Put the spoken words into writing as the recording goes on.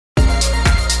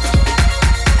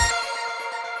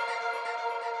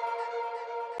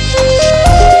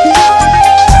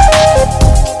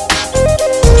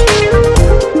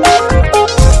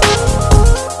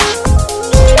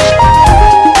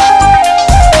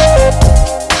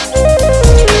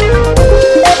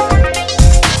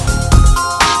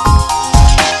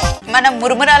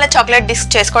మురుమురాల chocolate disc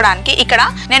చేసుకోవడానికి ఇక్కడ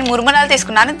నేను మురుమురాలు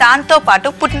తీసుకున్నాను. దాంతో పాటు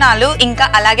పుట్నాలు ఇంకా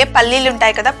అలాగే పల్లీలు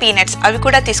ఉంటాయి కదా, పీనట్స్, అవి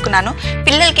కూడా తీసుకున్నాను.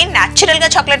 పిల్లలకి న్యాచురల్ గా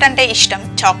చాక్లెట్ అంటే ఇష్టం.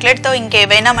 చాక్లెట్ తో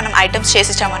ఇంకేవైనా మనం ఐటమ్స్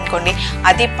చేసిచ్చామనుకోండి,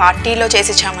 అది పార్టీలో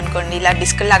చేసిచ్చామనుకోండి, ఇలా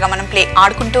డిస్క్ లాగా మనం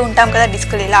ఆడుకుంటూ ఉంటాం కదా,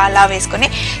 డిస్కులు ఇలా అలా వేసుకొని.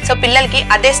 సో పిల్లలకి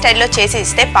అదే స్టైల్లో చేసి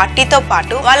ఇస్తే పార్టీతో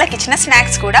పాటు వాళ్ళకి ఇచ్చిన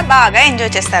స్నాక్స్ కూడా బాగా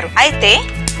ఎంజాయ్ చేస్తారు. అయితే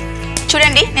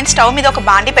చూడండి, నేను స్టవ్ మీద ఒక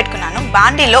బాండీ పెట్టుకున్నాను.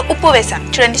 బాండీలో ఉప్పు వేసాను.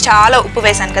 చూడండి, చాలా ఉప్పు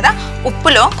వేసాను కదా.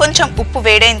 ఉప్పులో కొంచెం ఉప్పు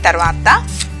వేడైన తర్వాత,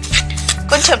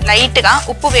 కొంచెం లైట్గా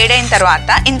ఉప్పు వేడైన తర్వాత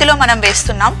ఇందులో మనం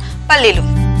వేస్తున్నాం పల్లీలు.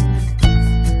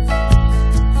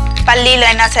 పల్లీలు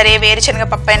అయినా సరే, వేరుశనగ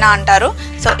పప్పు అయినా అంటారు.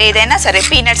 సో ఏదైనా సరే,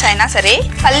 పీనట్స్ అయినా సరే,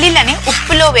 పల్లీలని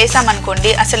ఉప్పులో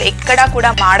వేసామనుకోండి అసలు ఎక్కడా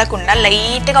కూడా మాడకుండా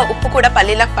లైట్గా ఉప్పు కూడా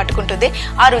పల్లీలకు పట్టుకుంటుంది.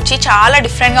 ఆ రుచి చాలా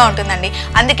డిఫరెంట్గా ఉంటుందండి.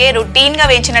 అందుకే రొటీన్గా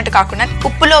వేయించినట్టు కాకుండా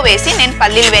ఉప్పులో వేసి నేను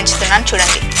పల్లీలు వేయించుతున్నాను.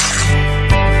 చూడండి,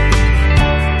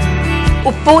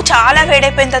 ఉప్పు చాలా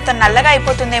వేడైపోయిన తర్వాత నల్లగా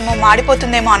అయిపోతుందేమో,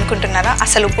 మాడిపోతుందేమో అనుకుంటున్నారా?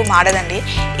 అసలు ఉప్పు మాడదండి.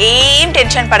 ఏం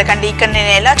టెన్షన్ పడకండి. ఇక్కడ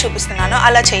నేను ఎలా చూపిస్తున్నానో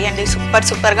అలా చేయండి.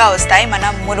 సూపర్గా వస్తాయి మన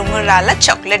మురుమురాల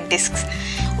చాక్లెట్ డిస్క్స్.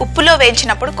 ఉప్పులో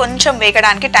వేయించినప్పుడు కొంచెం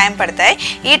వేగడానికి టైం పడతాయి.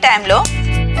 ఈ టైంలో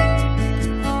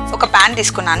ఒక ప్యాన్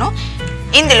తీసుకున్నాను.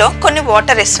 ఇందులో కొన్ని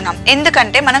వాటర్ వేస్తున్నాం.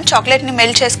 ఎందుకంటే మనం చాక్లెట్ని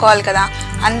మెల్ట్ చేసుకోవాలి కదా,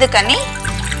 అందుకని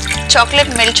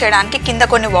చాక్లెట్ మెల్ట్ చేయడానికి కింద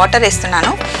కొన్ని వాటర్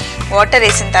వేస్తున్నాను. వాటర్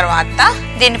వేసిన తర్వాత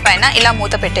దీనిపైన ఇలా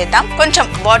మూత పెట్టేద్దాం. కొంచెం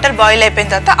వాటర్ బాయిల్ అయిపోయిన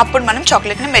తర్వాత అప్పుడు మనం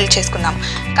చాక్లెట్ని మెల్ట్ చేసుకుందాం.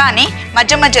 కానీ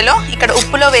మధ్య మధ్యలో ఇక్కడ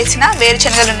ఉప్పులో వేసిన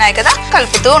వేరుశనగలు ఉన్నాయి కదా,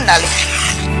 కలుపుతూ ఉండాలి.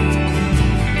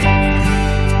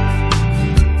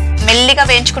 మెల్లిగా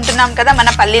వేయించుకుంటున్నాం కదా మన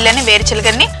పల్లీలని,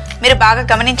 వేరుశనగని. మీరు బాగా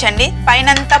గమనించండి,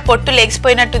 పైనంతా పొట్టు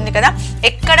లెగిసిపోయినట్టుంది కదా,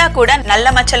 ఎక్కడా కూడా నల్ల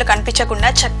మచ్చలు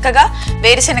కనిపించకుండా చక్కగా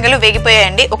వేరుశనగలు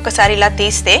వేగిపోయాయండి. ఒక్కసారి ఇలా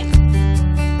తీస్తే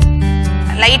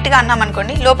లైట్గా అన్నాం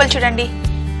అనుకోండి, లోపల చూడండి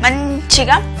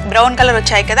మంచిగా బ్రౌన్ కలర్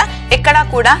వచ్చాయి కదా, ఎక్కడా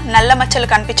కూడా నల్ల మచ్చలు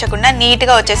కనిపించకుండా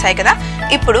నీట్గా వచ్చేసాయి కదా.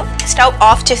 ఇప్పుడు స్టవ్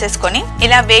ఆఫ్ చేసేసుకొని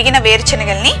ఇలా వేగిన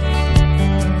వేరుశనగల్ని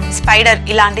స్పైడర్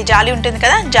ఇలాంటి జాలి ఉంటుంది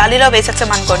కదా, జాలీలో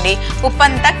వేసేసాం అనుకోండి, ఉప్పు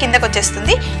అంతా కిందకు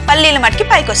వచ్చేస్తుంది, పల్లీలు మట్టికి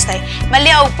పైకి వస్తాయి.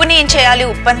 మళ్ళీ ఆ ఉప్పుని ఏం చేయాలి,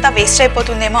 ఉప్పు అంతా వేస్ట్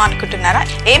అయిపోతుందేమో అనుకుంటున్నారా?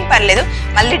 ఏం పర్లేదు,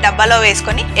 మళ్ళీ డబ్బాలో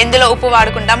వేసుకొని ఎందులో ఉప్పు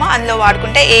వాడుకుంటామో అందులో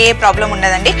వాడుకుంటే ఏ ప్రాబ్లం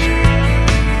ఉండదండి.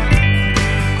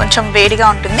 కొంచెం వేడిగా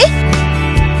ఉంటుంది.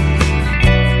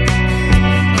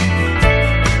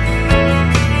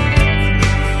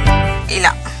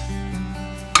 ఇలా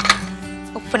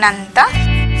ఉప్పునంతా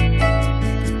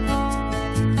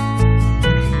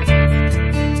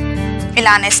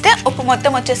ఇలా అనేస్తే ఉప్పు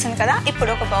మొత్తం వచ్చేస్తుంది కదా.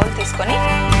 ఇప్పుడు ఒక బౌల్ తీసుకొని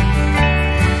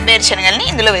వేరుశనగల్ని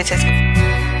ఇందులో వేసేసుకో.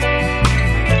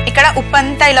 ఇక్కడ ఉప్పు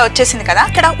అంతా ఇలా వచ్చేసింది కదా.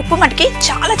 ఇక్కడ ఉప్పు మటుకి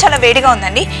చాలా వేడిగా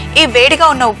ఉందండి. ఈ వేడిగా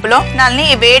ఉన్న ఉప్పులో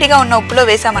వేడిగా ఉన్న ఉప్పులో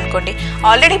వేసామనుకోండి,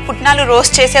 ఆల్రెడీ పుట్నాలు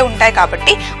రోస్ట్ చేసే ఉంటాయి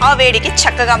కాబట్టి ఆ వేడికి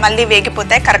చక్కగా మళ్ళీ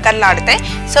వేగిపోతాయి, కరకరలాడుతాయి.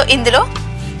 సో ఇందులో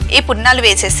ఈ పుట్నాలు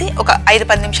వేసేసి ఒక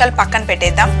 5-10 నిమిషాలు పక్కన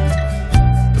పెట్టేద్దాం.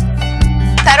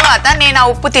 తర్వాత నేను ఆ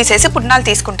ఉప్పు తీసేసి పుట్నాలు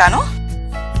తీసుకుంటాను.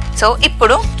 సో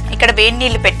ఇప్పుడు ఇక్కడ వేడి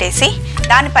నీళ్ళు పెట్టేసి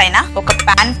దానిపైన ఒక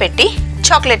ప్యాన్ పెట్టి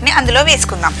చాక్లెట్ని అందులో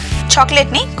వేసుకుందాం.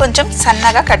 చాక్లెట్ని కొంచెం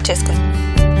సన్నగా కట్ చేసుకుందాం.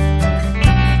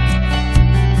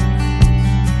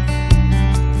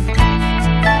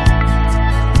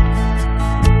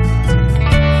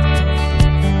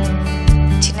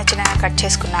 చిన్నగా కట్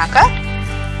చేసుకున్నాక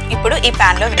ఇప్పుడు ఈ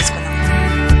ప్యాన్లో వేసుకుందాం.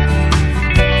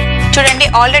 చూడండి,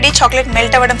 ఆల్రెడీ చాక్లెట్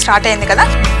మెల్ట్ అవ్వడం స్టార్ట్ అయింది కదా.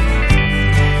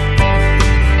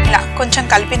 ఇలా కొంచెం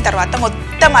కలిపిన తర్వాత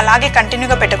మొత్తం అలాగే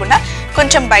కంటిన్యూగా పెట్టకుండా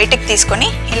కొంచెం బయటికి తీసుకొని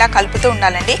ఇలా కలుపుతూ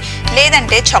ఉండాలండి.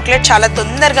 లేదంటే చాక్లెట్ చాలా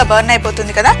తొందరగా బర్న్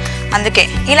అయిపోతుంది కదా, అందుకే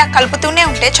ఇలా కలుపుతూనే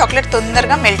ఉంటే చాక్లెట్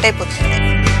తొందరగా మెల్ట్ అయిపోతుంది.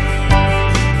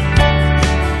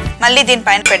 మళ్ళీ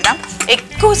దీనిపైన పెడదాం.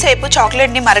 ఎక్కువసేపు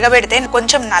చాక్లెట్ని మరగబెడితే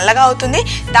కొంచెం నల్లగా అవుతుంది.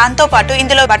 దాంతోపాటు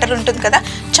ఇందులో బటర్ ఉంటుంది కదా,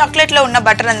 చాక్లెట్లో ఉన్న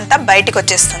బటర్ అంతా బయటకు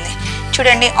వచ్చేస్తుంది.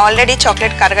 చూడండి, ఆల్రెడీ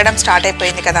చాక్లెట్ కరగడం స్టార్ట్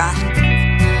అయిపోయింది కదా.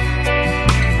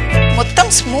 మొత్తం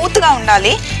స్మూత్గా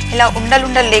ఉండాలి. ఇలా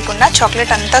ఉండలు లేకుండా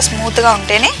చాక్లెట్ అంతా స్మూత్గా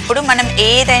ఉంటేనే ఇప్పుడు మనం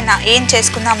ఏదైనా ఏం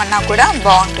చేసుకుందామన్నా కూడా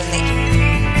బాగుంటుంది.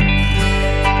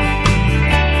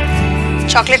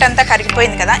 చాక్లెట్ అంతా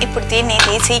కరిగిపోయింది కదా. ఇప్పుడు దీన్ని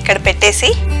తీసి ఇక్కడ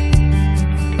పెట్టేసి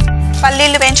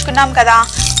పల్లీలు వేయించుకున్నాం కదా,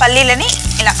 పల్లీలని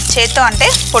ఇలా చేత్తో అంటే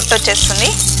పొట్టు వచ్చేస్తుంది.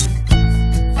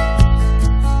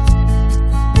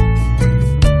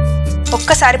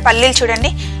 ఒక్కసారి పల్లీలు చూడండి,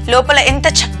 లోపల ఎంత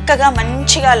చక్కగా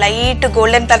మంచిగా లైట్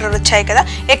గోల్డెన్ కలర్ వచ్చాయి కదా,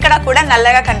 ఎక్కడా కూడా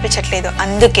నల్లగా కనిపించట్లేదు.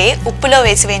 అందుకే ఉప్పులో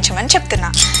వేసి వేయించమని చెప్తున్నా.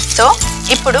 సో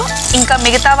ఇప్పుడు ఇంకా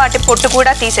మిగతా వాటి పొట్టు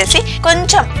కూడా తీసేసి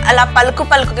కొంచెం అలా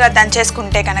పలుకుగా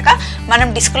దంచేసుకుంటే కనుక మనం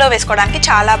డిస్క్లో వేసుకోవడానికి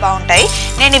చాలా బాగుంటాయి.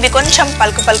 నేను ఇవి కొంచెం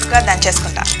పలుకుగా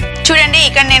దంచేసుకుంటా. చూడండి,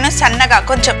 ఇక్కడ నేను సన్నగా,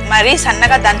 కొంచెం మరీ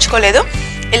సన్నగా దంచుకోలేదు,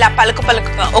 ఇలా పలుకు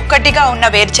పలుకుగా ఒక్కటిగా ఉన్న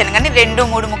వేరుశనగని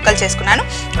 2-3 ముక్కలు చేసుకున్నాను.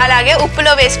 అలాగే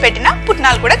ఉప్పులో వేసి పెట్టిన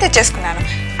పుట్నాలు కూడా తెచ్చేసుకున్నాను.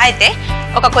 అయితే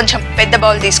ఒక కొంచెం పెద్ద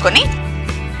బౌల్ తీసుకొని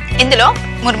ఇందులో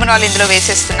మురుమురాలు ఇందులో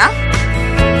వేసేస్తున్నా.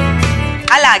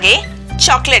 అలాగే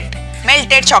చాక్లెట్,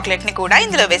 మెల్టెడ్ చాక్లెట్ని కూడా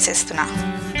ఇందులో వేసేస్తున్నా.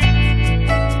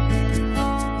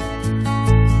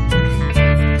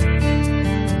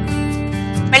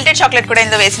 మెల్టెడ్ చాక్లెట్ కూడా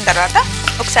ఇందులో వేసిన తర్వాత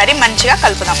ఒకసారి మంచిగా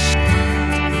కలుపుదాం.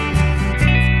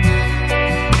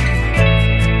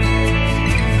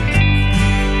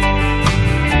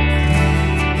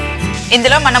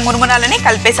 ఇందులో మనం మురుమురాలని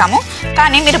కలిపేసాము.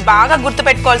 కానీ మీరు బాగా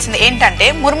గుర్తుపెట్టుకోవాల్సింది ఏంటంటే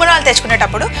మురుమురాలు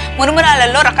తెచ్చుకునేటప్పుడు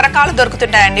మురుమురాలలో రకరకాలు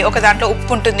దొరుకుతుంటాయండి. ఒక దాంట్లో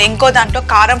ఉప్పు ఉంటుంది, ఇంకో దాంట్లో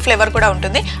కారం ఫ్లేవర్ కూడా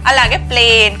ఉంటుంది, అలాగే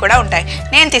ప్లెయిన్ కూడా ఉంటాయి.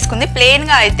 నేను తీసుకుంది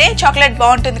ప్లెయిన్గా అయితే చాక్లెట్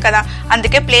బాగుంటుంది కదా,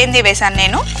 అందుకే ప్లెయిన్ది వేసాను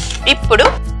నేను. ఇప్పుడు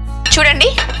చూడండి,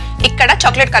 ఇక్కడ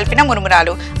చాక్లెట్ కలిపిన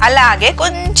మురుమురాలు, అలాగే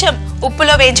కొంచెం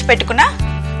ఉప్పులో వేయించి పెట్టుకున్న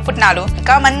పుట్నాలు,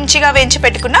 ఇంకా మంచిగా వేయించి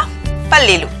పెట్టుకున్న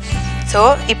పల్లీలు. సో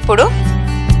ఇప్పుడు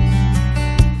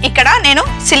ఇక్కడ నేను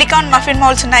సిలికాన్ మఫిన్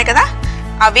మౌల్స్ ఉన్నాయి కదా,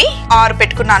 అవి 6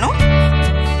 పెట్టుకున్నాను.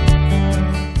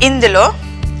 ఇందులో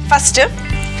ఫస్ట్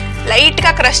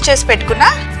లైట్గా క్రష్ చేసి పెట్టుకున్న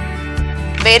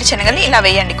వేరుశనగలు ఇలా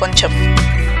వేయండి. కొంచెం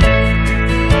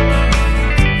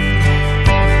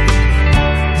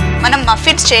మనం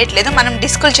మఫిన్స్ చేయట్లేదు, మనం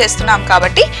డిస్కులు చేస్తున్నాం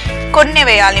కాబట్టి కొన్ని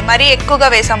వేయాలి. మరీ ఎక్కువగా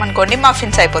వేసామనుకోండి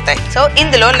మఫిన్స్ అయిపోతాయి. సో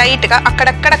ఇందులో లైట్గా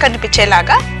అక్కడక్కడ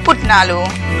కనిపించేలాగా పుట్నాలు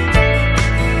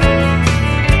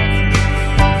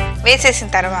వేసేసిన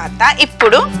తర్వాత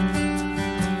ఇప్పుడు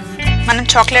మనం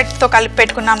చాక్లెట్తో కలిపి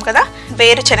పెట్టుకున్నాం కదా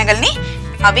వేరుశనగల్ని,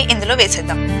 అవి ఇందులో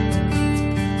వేసేద్దాం.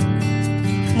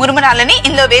 మురుమురాలని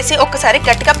ఇందులో వేసి ఒక్కసారి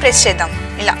గట్టిగా ప్రెస్ చేద్దాం.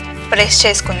 ఇలా ప్రెస్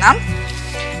చేసుకుందాం.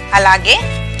 అలాగే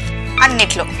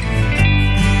అన్నిట్లో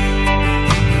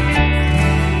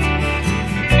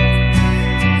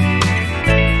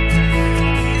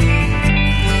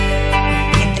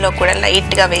కూడా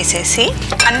లైట్గా వేసేసి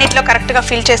అన్నిట్లో కరెక్ట్గా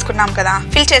ఫిల్ చేసుకున్నాం కదా.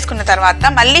 ఫిల్ చేసుకున్న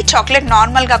తర్వాత మళ్ళీ చాక్లెట్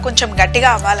నార్మల్గా కొంచెం గట్టిగా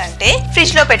అవ్వాలంటే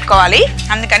ఫ్రిడ్జ్లో పెట్టుకోవాలి.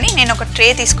 అందుకని నేను ఒక ట్రే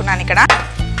తీసుకున్నాను. ఇక్కడ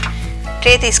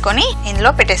ట్రే తీసుకొని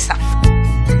ఇందులో పెట్టేస్తాం.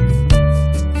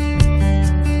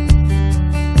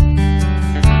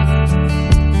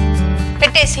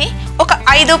 పెట్టేసి ఒక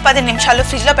 5-10 నిమిషాలు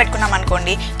ఫ్రిడ్జ్లో పెట్టుకున్నాం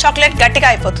అనుకోండి, చాక్లెట్ గట్టిగా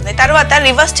అయిపోతుంది. తర్వాత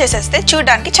రివర్స్ చేసేస్తే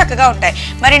చూడడానికి చక్కగా ఉంటాయి.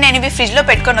 మరి నేను ఇవి ఫ్రిడ్జ్లో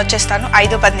పెట్టుకొని వచ్చేస్తాను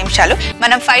 5-10 నిమిషాలు.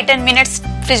 మనం 5-10 మినిట్స్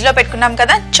ఫ్రిడ్జ్లో పెట్టుకున్నాం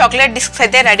కదా, చాక్లెట్ డిస్క్స్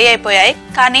అయితే రెడీ అయిపోయాయి.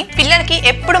 కానీ పిల్లలకి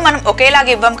ఎప్పుడు మనం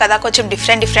ఒకేలాగా ఇవ్వం కదా, కొంచెం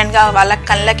డిఫరెంట్గా వాళ్ళ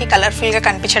కళ్ళకి కలర్ఫుల్గా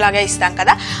కనిపించేలాగా ఇస్తాం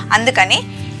కదా. అందుకని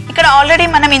ఇక్కడ ఆల్రెడీ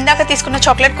మనం ఇందాక తీసుకున్న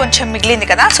చాక్లెట్ కొంచెం మిగిలింది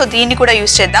కదా, సో దీన్ని కూడా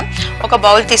యూస్ చేద్దాం. ఒక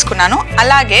బౌల్ తీసుకున్నాను.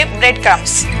 అలాగే బ్రెడ్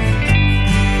క్రమ్స్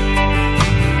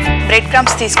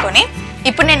తీసుకొని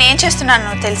ఇప్పుడు నేను ఏం చేస్తున్నానో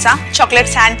తెలుసా, చాక్లెట్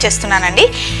శాండ్ చేస్తున్నానండి.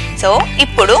 సో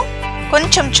ఇప్పుడు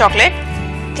కొంచెం చాక్లెట్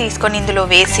తీసుకొని ఇందులో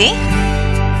వేసి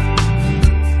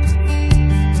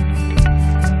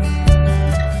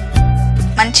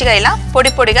మంచిగా ఇలా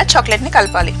పొడి పొడిగా చాక్లెట్ని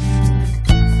కలపాలి.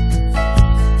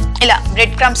 ఇలా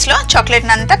బ్రెడ్ క్రమ్స్లో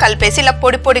చాక్లెట్ని అంతా కలిపేసి ఇలా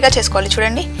పొడి పొడిగా చేసుకోవాలి.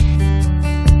 చూడండి,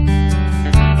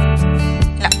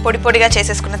 ఇలా పొడి పొడిగా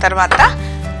చేసేసుకున్న తర్వాత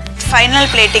ఫైనల్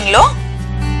ప్లేటింగ్లో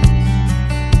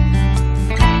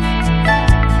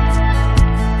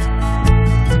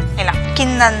ఇలా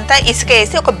కిందంతా ఇసుక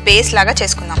వేసి ఒక బేస్ లాగా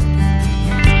చేసుకుందాం.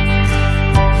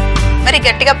 మరి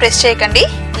గట్టిగా ప్రెస్ చేయకండి,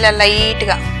 ఇలా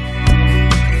లైట్గా.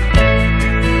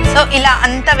 సో ఇలా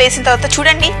అంతా వేసిన తర్వాత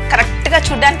చూడండి, కరెక్ట్గా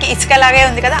చూడడానికి ఇసుకలాగే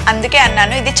ఉంది కదా, అందుకే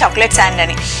అన్నాను ఇది చాక్లెట్ శాండ్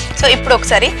అని. సో ఇప్పుడు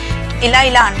ఒకసారి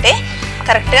ఇలా అంటే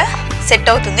కరెక్ట్గా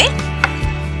సెట్ అవుతుంది.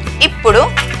 ఇప్పుడు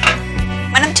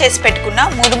మనం చేసి పెట్టుకున్న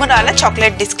మురుమురాల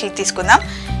చాక్లెట్ డిస్క్లు తీసుకుందాం.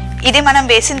 ఇది మనం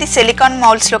వేసింది సిలికాన్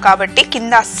మౌల్స్లో కాబట్టి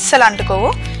కింద అస్సలు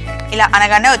అంటుకోవు, ఇలా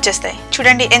అనగానే వచ్చేస్తాయి.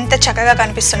 చూడండి ఎంత చక్కగా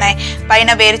కనిపిస్తున్నాయి.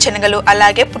 పైన వేరుశనగలు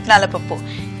అలాగే పుట్నాల పప్పు,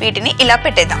 వీటిని ఇలా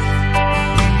పెట్టేద్దాం.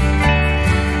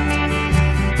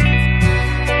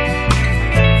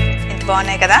 ఎంత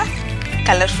బాగున్నాయి కదా,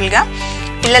 కలర్ఫుల్గా.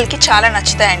 పిల్లలకి చాలా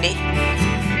నచ్చుతాయండి.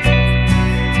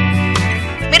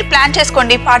 మీరు ప్లాన్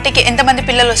చేసుకోండి, పార్టీకి ఎంతమంది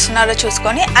పిల్లలు వస్తున్నారో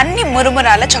చూసుకొని అన్ని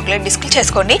మురుమురాల చాక్లెట్ డిస్క్లు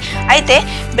చేసుకోండి. అయితే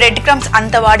బ్రెడ్ క్రమ్స్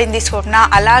అంత వాడింది స్వప్న,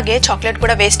 అలాగే చాక్లెట్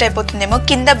కూడా వేస్ట్ అయిపోతుందేమో.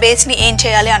 కింద బేస్ని ఏం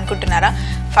చేయాలి అనుకుంటున్నారా?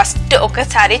 ఫస్ట్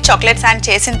ఒకసారి చాక్లెట్ శాండ్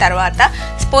చేసిన తర్వాత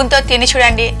స్పూన్తో తిని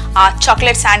చూడండి, ఆ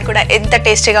చాక్లెట్ శాండ్ కూడా ఎంత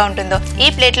టేస్టీగా ఉంటుందో. ఈ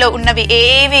ప్లేట్లో ఉన్నవి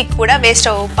ఏవి కూడా వేస్ట్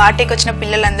అవ్వవు. పార్టీకి వచ్చిన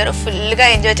పిల్లలందరూ ఫుల్గా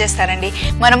ఎంజాయ్ చేస్తారండి.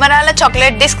 మురుమురాల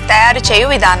చాక్లెట్ డిస్క్ తయారు చేయు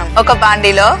విధానం: ఒక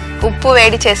బాండీలో ఉప్పు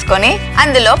వేడి చేసుకొని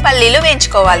అందులో పల్లీలు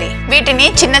వేయించుకోవాలి. వీటిని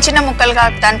చిన్న చిన్న ముక్కలుగా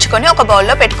దంచుకొని ఒక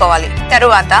బౌల్లో పెట్టుకోవాలి.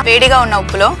 తరువాత వేడిగా ఉన్న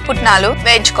ఉప్పులో పుట్నాలు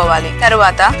వేయించుకోవాలి.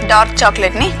 తరువాత డార్క్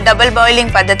చాక్లెట్ ని డబుల్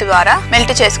బాయిలింగ్ పద్ధతి ద్వారా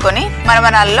మెల్ట్ చేసుకొని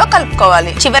మురుమురాలలో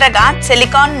కలుపుకోవాలి. చివరగా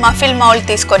సిలికాన్ మఫిల్ మౌల్డ్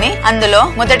తీసుకొని అందులో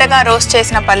మొదటగా రోస్ట్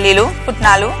చేసిన పల్లీలు,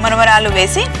 పుట్నాలు, మురమరాలు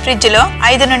వేసి ఫ్రిడ్జ్ లో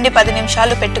 5 నుండి 10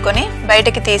 నిమిషాలు పెట్టుకొని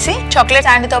బయటకి తీసి చాక్లెట్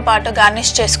శాండ్ తో పాటు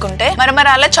గార్నిష్ చేసుకుంటే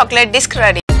మరమరాల చాక్లెట్ డిస్క్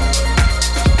రెడీ.